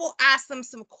 but it will ask them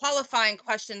some qualifying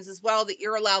questions as well that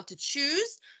you're allowed to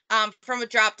choose from a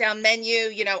drop-down menu.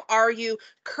 You know, are you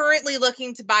currently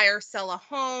looking to buy or sell a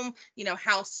home? You know,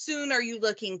 how soon are you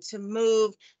looking to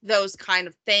move? Those kind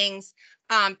of things.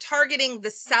 Targeting the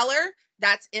seller,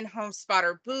 that's in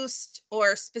HomeSpotter Boost,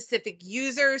 or specific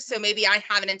users. So maybe I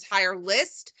have an entire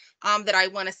list that I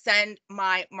want to send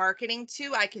my marketing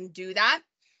to. I can do that.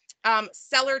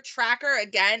 Seller tracker,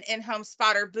 again, in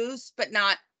HomeSpotter Boost, but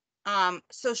not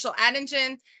Social Ad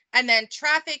Engine. And then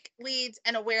traffic, leads,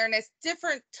 and awareness,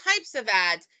 different types of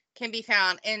ads can be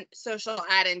found in Social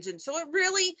Ad Engine. So it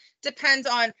really depends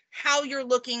on how you're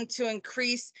looking to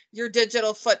increase your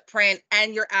digital footprint,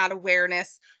 and your ad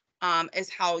awareness is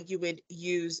how you would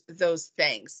use those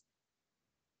things.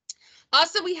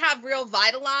 Also, we have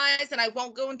RealVitalize, and I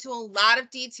won't go into a lot of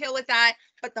detail with that,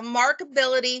 but the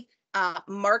marketability,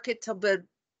 marketable,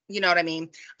 you know what I mean,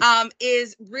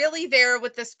 is really there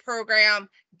with this program,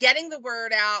 getting the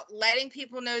word out, letting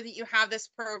people know that you have this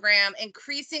program,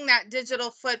 increasing that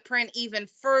digital footprint even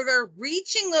further,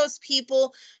 reaching those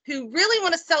people who really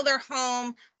want to sell their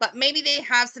home, but maybe they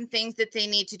have some things that they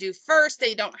need to do first.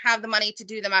 They don't have the money to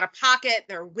do them out of pocket.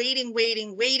 They're waiting,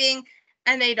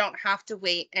 and they don't have to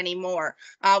wait anymore.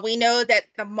 We know that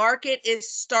the market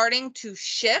is starting to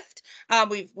shift.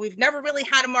 We've never really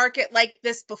had a market like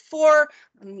this before.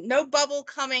 No bubble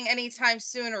coming anytime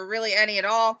soon, or really any at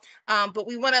all. But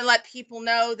we want to let people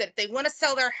know that if they want to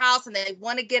sell their house and they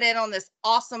want to get in on this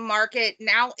awesome market,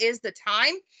 now is the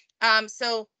time.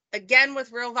 So again,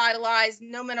 with RealVitalize,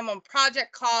 no minimum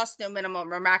project cost, no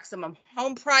minimum or maximum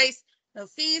home price, no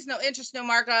fees, no interest, no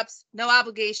markups, no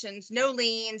obligations, no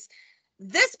liens.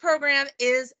 This program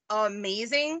is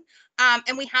amazing,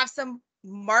 and we have some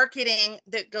marketing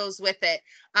that goes with it.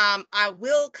 I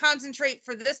will concentrate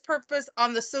for this purpose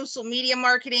on the social media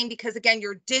marketing, because again,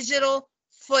 your digital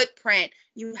footprint,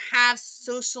 you have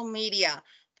social media.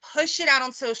 Push it out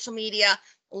on social media.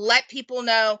 Let people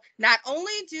know. Not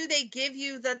only do they give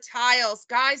you the tiles,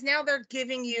 guys, now they're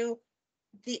giving you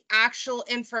the actual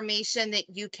information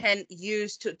that you can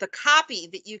use, to the copy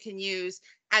that you can use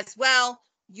as well.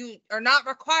 You are not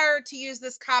required to use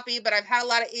this copy, but I've had a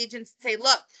lot of agents say,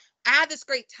 look, I have this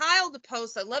great tile to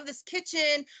post. I love this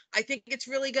kitchen. I think it's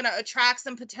really going to attract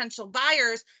some potential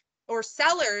buyers or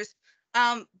sellers.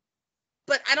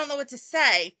 But I don't know what to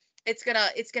say. It's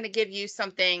gonna give you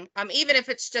something, even if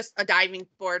it's just a diving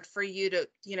board for you to,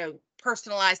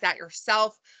 personalize that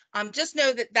yourself. Just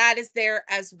know that that is there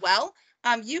as well.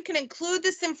 You can include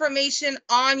this information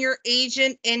on your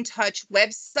Agent InTouch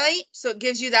website, so it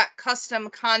gives you that custom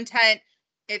content.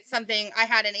 It's something, I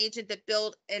had an agent that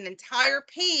built an entire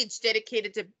page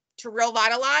dedicated to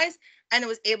RealVitalize, and it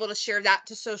was able to share that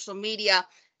to social media,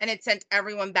 and it sent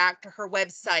everyone back to her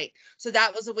website. So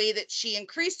that was a way that she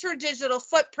increased her digital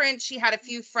footprint. She had a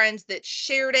few friends that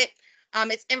shared it.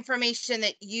 It's information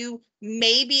that you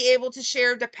may be able to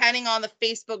share depending on the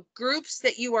Facebook groups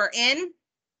that you are in.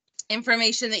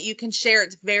 Information that you can share.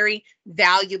 It's very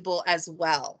valuable as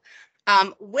well.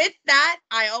 With that,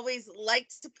 I always like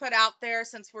to put out there,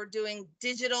 since we're doing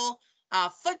digital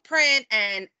footprint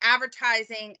and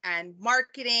advertising and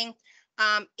marketing,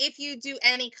 if you do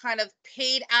any kind of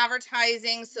paid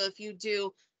advertising, so if you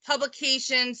do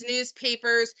publications,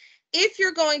 newspapers, if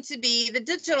you're going to be the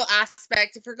digital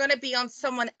aspect, if you're going to be on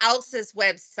someone else's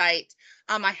website,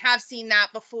 I have seen that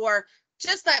before.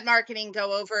 Just let marketing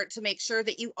go over it to make sure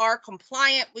that you are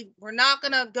compliant. We're not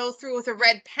going to go through with a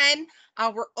red pen.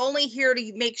 We're only here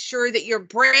to make sure that your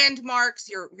brand marks,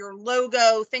 your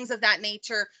logo, things of that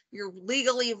nature, your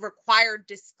legally required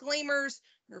disclaimers,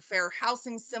 your fair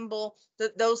housing symbol,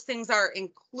 those things are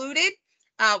included.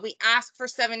 We ask for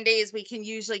 7 days. We can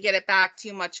usually get it back to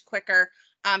you much quicker.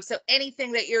 So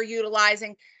anything that you're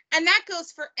utilizing, and that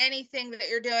goes for anything that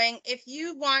you're doing. If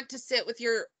you want to sit with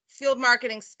your field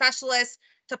marketing specialist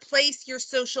to place your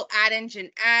social ad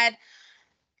engine ad,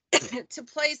 to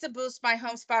place a Boost My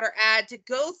Home Spotter ad, to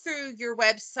go through your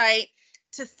website,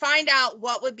 to find out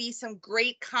what would be some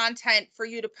great content for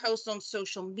you to post on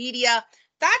social media.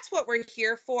 That's what we're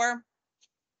here for.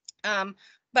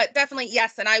 But definitely,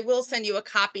 yes, and I will send you a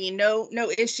copy. No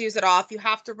issues at all. If you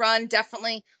have to run,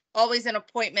 definitely always an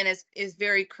appointment is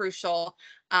very crucial.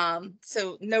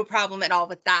 So no problem at all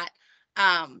with that.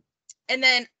 And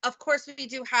then, of course, we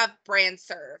do have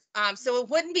BrandServe. So it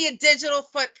wouldn't be a digital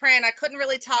footprint. I couldn't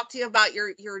really talk to you about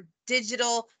your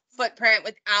digital footprint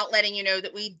without letting you know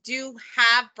that we do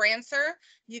have BrandServe.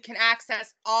 You can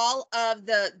access all of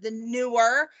the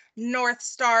newer North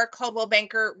Star Coldwell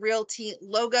Banker Realty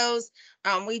logos.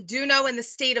 We do know in the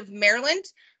state of Maryland,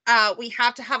 we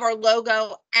have to have our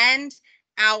logo and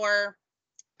our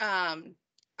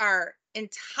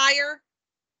entire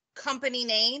company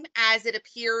name as it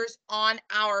appears on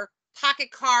our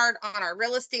pocket card, on our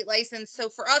real estate license. So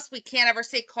for us, we can't ever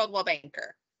say Coldwell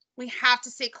Banker. We have to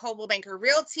say Coldwell Banker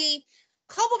Realty.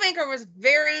 Coldwell Banker was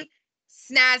very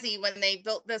snazzy when they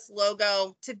built this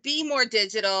logo to be more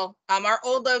digital. Our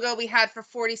old logo we had for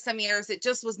 40 some years, it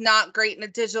just was not great in a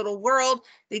digital world.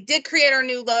 They did create our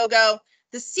new logo.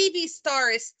 The CB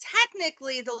Star is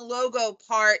technically the logo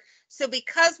part. So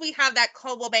because we have that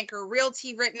Coldwell Banker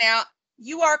Realty written out,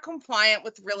 you are compliant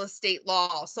with real estate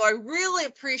law. So I really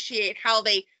appreciate how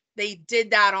they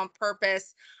did that on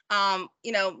purpose.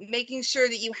 Making sure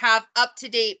that you have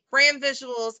up-to-date brand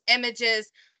visuals,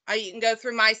 images. You can go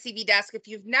through My CB Desk. If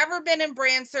you've never been in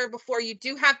BrandServe before, you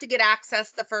do have to get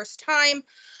access the first time,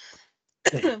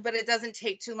 but it doesn't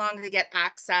take too long to get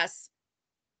access.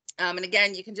 And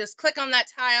again, you can just click on that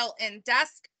tile in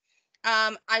Desk.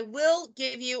 I will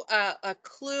give you a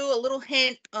clue, a little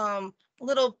hint, a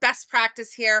little best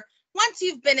practice here. Once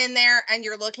you've been in there and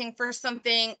you're looking for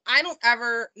something, I don't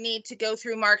ever need to go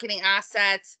through marketing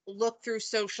assets, look through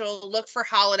social, look for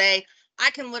holiday. I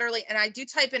can literally, and I do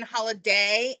type in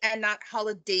holiday and not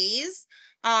holidays,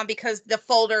 because the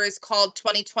folder is called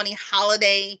 2020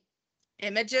 holiday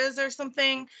images or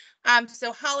something.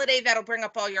 So holiday, that'll bring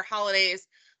up all your holidays.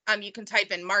 You can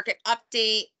type in market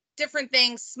update, different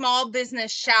things, small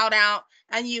business shout out,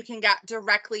 and you can get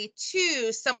directly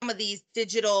to some of these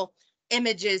digital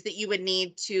images that you would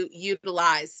need to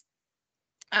utilize.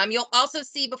 You'll also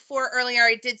see earlier,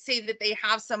 I did say that they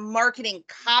have some marketing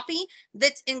copy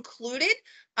that's included.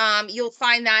 You'll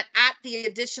find that at the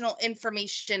additional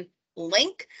information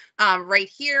link right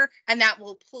here, and that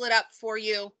will pull it up for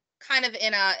you kind of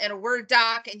in a Word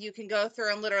doc, and you can go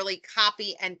through and literally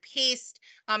copy and paste.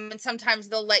 And sometimes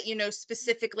they'll let you know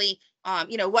specifically,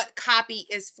 what copy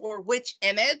is for which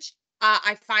image.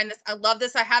 I find this, I love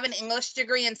this. I have an English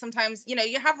degree, and sometimes,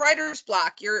 you have writer's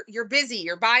block. You're busy,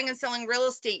 you're buying and selling real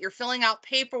estate, you're filling out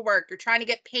paperwork, you're trying to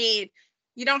get paid.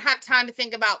 You don't have time to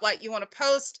think about what you want to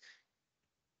post.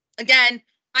 Again,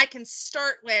 I can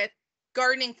start with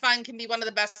gardening fun can be one of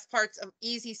the best parts of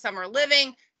easy summer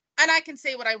living. And I can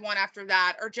say what I want after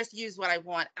that, or just use what I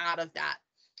want out of that.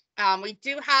 We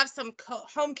do have some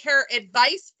home care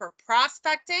advice for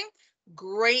prospecting.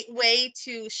 Great way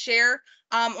to share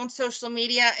on social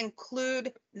media.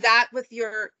 Include that with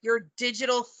your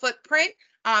digital footprint.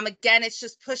 Again, it's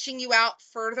just pushing you out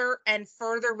further and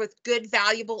further with good,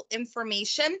 valuable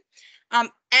information.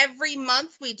 Every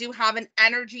month, we do have an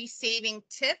energy saving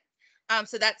tip.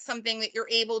 So that's something that you're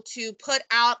able to put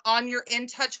out on your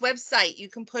InTouch website. You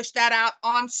can push that out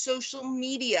on social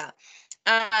media.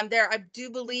 I do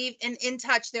believe in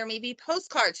InTouch, there may be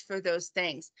postcards for those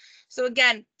things. So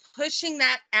again, pushing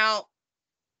that out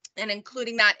and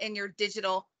including that in your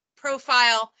digital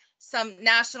profile. Some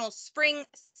national spring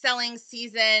selling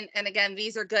season. And again,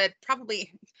 these are good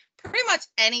probably pretty much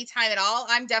any time at all.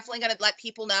 I'm definitely going to let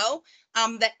people know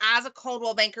that as a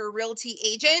Coldwell Banker Realty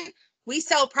agent, we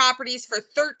sell properties for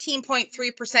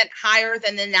 13.3% higher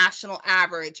than the national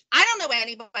average. I don't know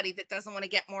anybody that doesn't want to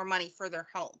get more money for their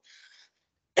home.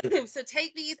 So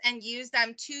take these and use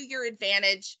them to your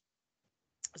advantage.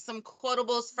 Some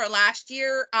quotables for last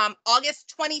year.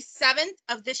 August 27th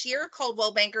of this year,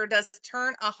 Coldwell Banker does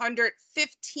turn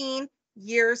 115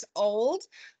 years old.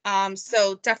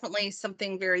 So definitely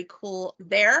something very cool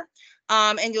there.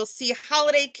 And you'll see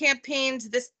holiday campaigns.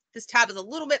 This tab is a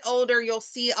little bit older. You'll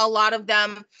see a lot of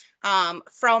them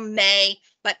from May,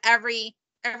 but every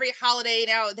holiday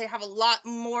now they have a lot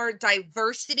more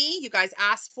diversity. You guys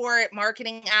asked for it.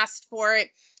 Marketing asked for it.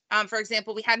 For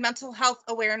example, we had Mental Health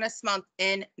Awareness Month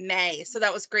in May. So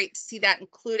that was great to see that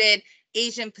included.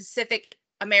 Asian Pacific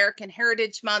American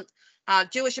Heritage Month,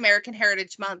 Jewish American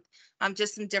Heritage Month,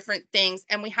 just some different things.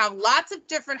 And we have lots of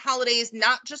different holidays,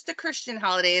 not just the Christian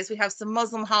holidays. We have some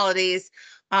Muslim holidays,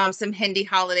 some Hindi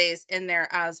holidays in there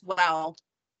as well.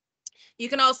 You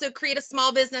can also create a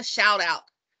small business shout out.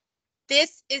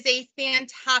 This is a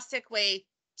fantastic way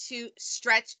to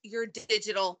stretch your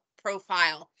digital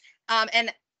profile.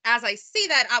 And as I say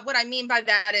that, what I mean by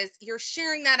that is you're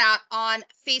sharing that out on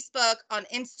Facebook, on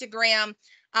Instagram.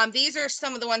 These are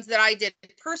some of the ones that I did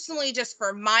personally just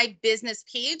for my business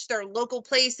page. They're local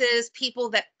places, people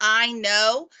that I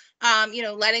know,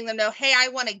 letting them know, hey, I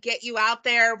want to get you out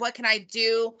there. What can I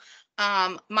do?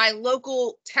 My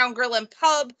local Town Grill and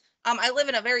Pub. I live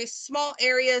in a very small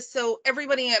area, so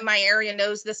everybody in my area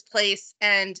knows this place,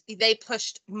 and they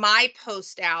pushed my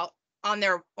post out on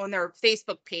their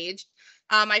Facebook page.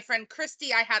 My friend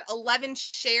Christy, I had 11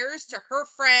 shares to her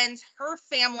friends, her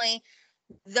family.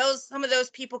 Some of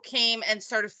those people came and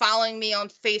started following me on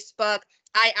Facebook.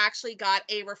 I actually got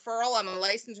a referral. I'm a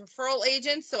licensed referral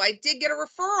agent, so I did get a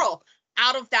referral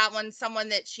out of that one. Someone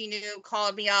that she knew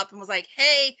called me up and was like,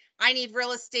 hey, I need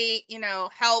real estate,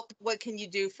 help. What can you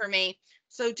do for me?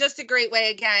 So just a great way,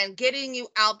 again, getting you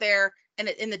out there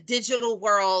in the digital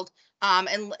world,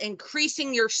 and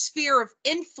increasing your sphere of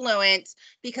influence,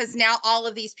 because now all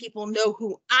of these people know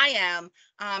who I am,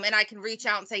 and I can reach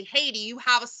out and say, hey, do you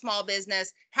have a small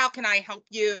business? How can I help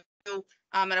you?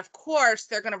 And of course,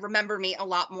 they're going to remember me a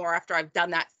lot more after I've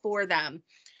done that for them.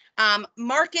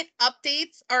 Market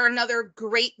updates are another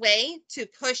great way to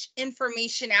push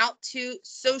information out to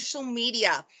social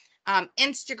media,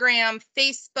 Instagram,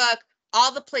 Facebook,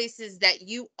 all the places that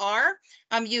you are.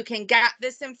 You can get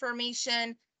this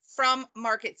information from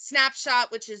Market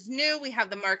Snapshot, which is new. We have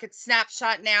the Market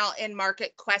Snapshot now in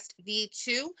Market Quest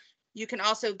V2. You can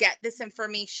also get this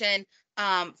information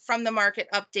from the market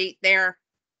update there,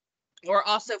 or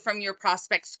also from your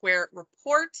Prospect Square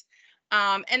report.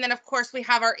 And then, of course, we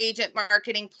have our agent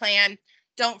marketing plan.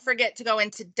 Don't forget to go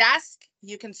into Desk.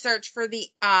 You can search for the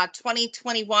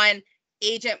 2021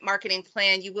 agent marketing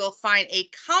plan. You will find a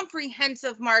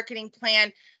comprehensive marketing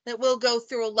plan that will go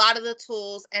through a lot of the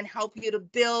tools and help you to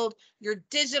build your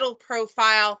digital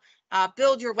profile,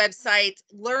 build your website,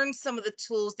 learn some of the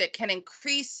tools that can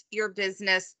increase your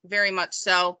business very much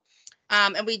so.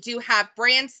 And we do have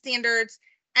brand standards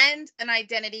and an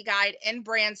identity guide in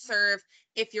BrandServe.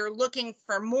 If you're looking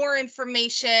for more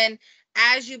information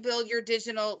as you build your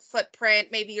digital footprint,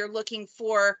 maybe you're looking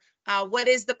for what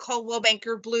is the Coldwell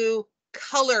Banker Blue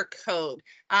color code.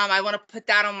 I want to put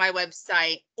that on my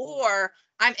website, or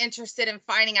I'm interested in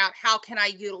finding out how can I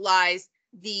utilize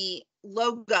the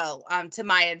logo to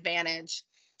my advantage.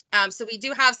 So we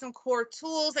do have some core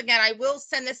tools. Again, I will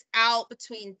send this out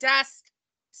between Desk,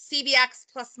 CBX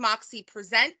plus Moxie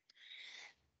Present,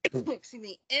 excuse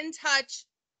me, In Touch,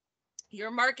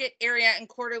 your market area and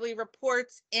quarterly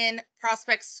reports in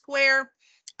Prospect Square.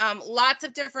 Lots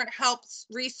of different helps,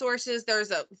 resources.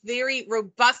 There's a very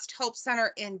robust help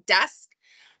center in Desk.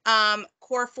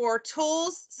 Core 4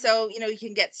 tools. So, you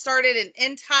can get started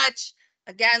in Touch.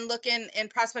 Again, look in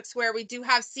Prospect Square. We do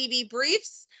have CB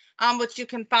Briefs, which you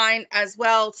can find as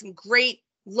well. Some great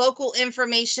local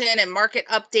information and market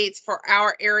updates for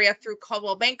our area through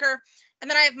Coldwell Banker. And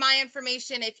then I have my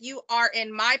information. If you are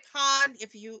in my pod,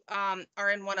 if you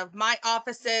are in one of my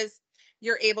offices,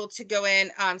 you're able to go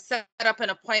in, set up an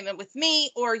appointment with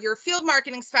me or your field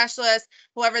marketing specialist,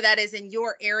 whoever that is in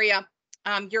your area.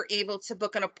 You're able to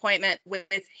book an appointment with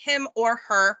him or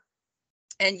her,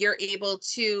 and you're able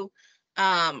to,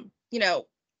 dive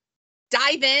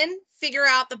in, figure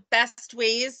out the best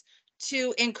ways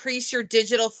to increase your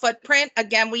digital footprint.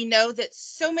 Again, we know that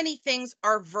so many things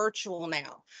are virtual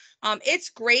now. It's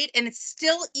great, and it's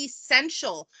still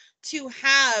essential to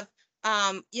have,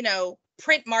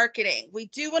 print marketing. We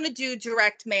do want to do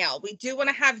direct mail. We do want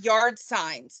to have yard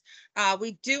signs.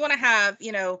 We do want to have,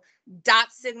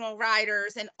 dot signal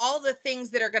riders, and all the things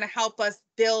that are going to help us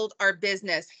build our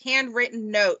business, handwritten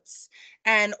notes,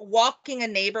 and walking a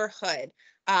neighborhood,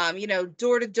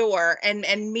 door to door,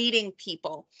 and meeting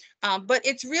people. But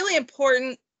it's really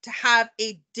important to have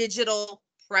a digital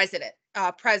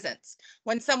presence.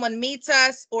 When someone meets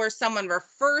us or someone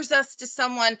refers us to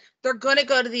someone, they're going to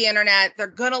go to the internet, they're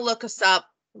going to look us up.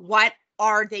 What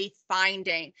are they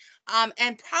finding?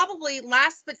 And probably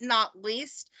last but not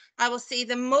least, I will say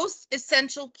the most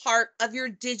essential part of your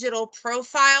digital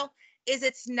profile is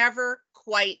it's never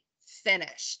quite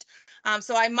finished.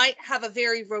 So I might have a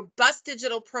very robust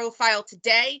digital profile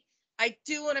today. I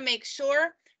do want to make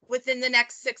sure within the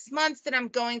next 6 months that I'm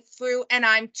going through and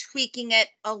I'm tweaking it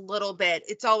a little bit.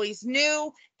 It's always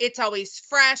new, it's always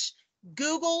fresh.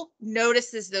 Google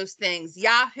notices those things.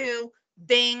 Yahoo,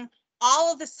 Bing,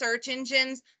 all of the search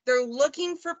engines, they're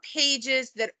looking for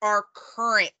pages that are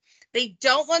current. They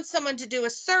don't want someone to do a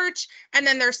search and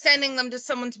then they're sending them to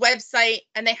someone's website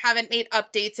and they haven't made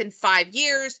updates in 5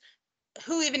 years.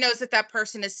 Who even knows that that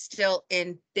person is still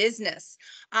in business?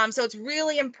 So it's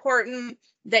really important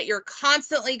that you're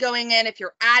constantly going in. If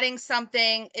you're adding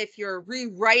something, if you're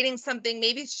rewriting something,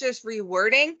 maybe it's just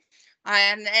rewording. I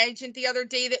had an agent the other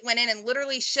day that went in and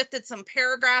literally shifted some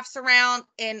paragraphs around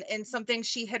in something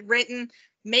she had written,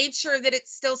 made sure that it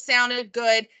still sounded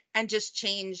good, and just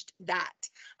changed that.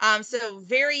 So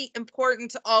very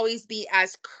important to always be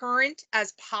as current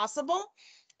as possible.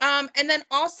 And then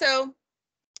also,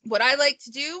 what I like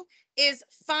to do is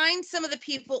find some of the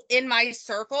people in my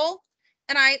circle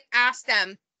and I ask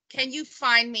them, can you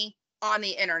find me on the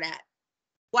internet?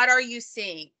 What are you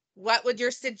seeing? What would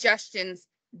your suggestions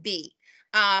be?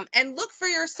 And look for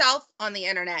yourself on the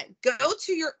internet. Go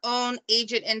to your own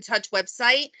Agent in Touch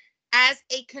website as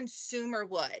a consumer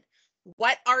would.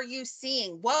 What are you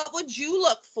seeing? What would you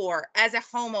look for as a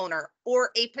homeowner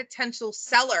or a potential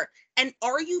seller? And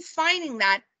are you finding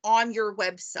that on your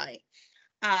website?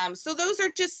 So those are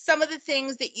just some of the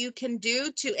things that you can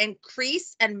do to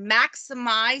increase and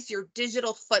maximize your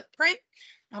digital footprint.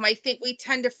 I think we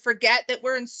tend to forget that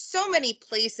we're in so many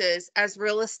places as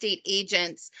real estate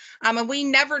agents, and we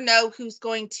never know who's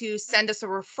going to send us a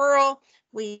referral.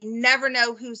 We never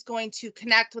know who's going to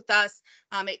connect with us.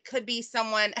 It could be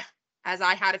someone, as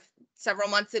I had several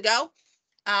months ago,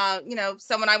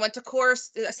 someone I went to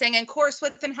singing course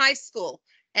with in high school,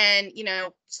 and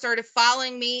started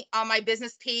following me on my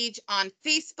business page on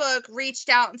Facebook, reached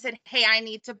out and said, hey, I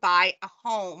need to buy a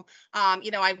home.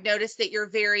 I've noticed that you're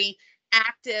very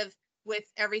active with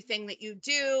everything that you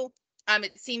do.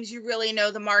 It seems you really know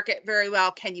the market very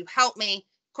well. Can you help me?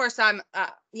 Of course, I'm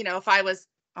if I was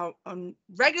a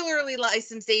regularly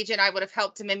licensed agent, I would have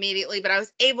helped him immediately, but I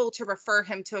was able to refer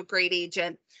him to a great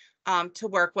agent to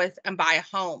work with and buy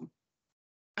a home.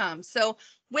 So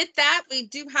with that, we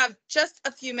do have just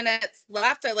a few minutes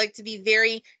left. I like to be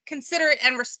very considerate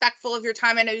and respectful of your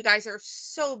time. I know you guys are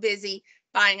so busy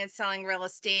buying and selling real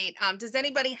estate. Does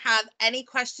anybody have any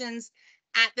questions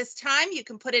at this time? You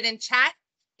can put it in chat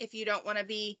if you don't want to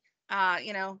be,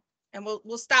 and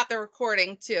we'll stop the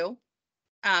recording too.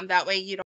 That way you don't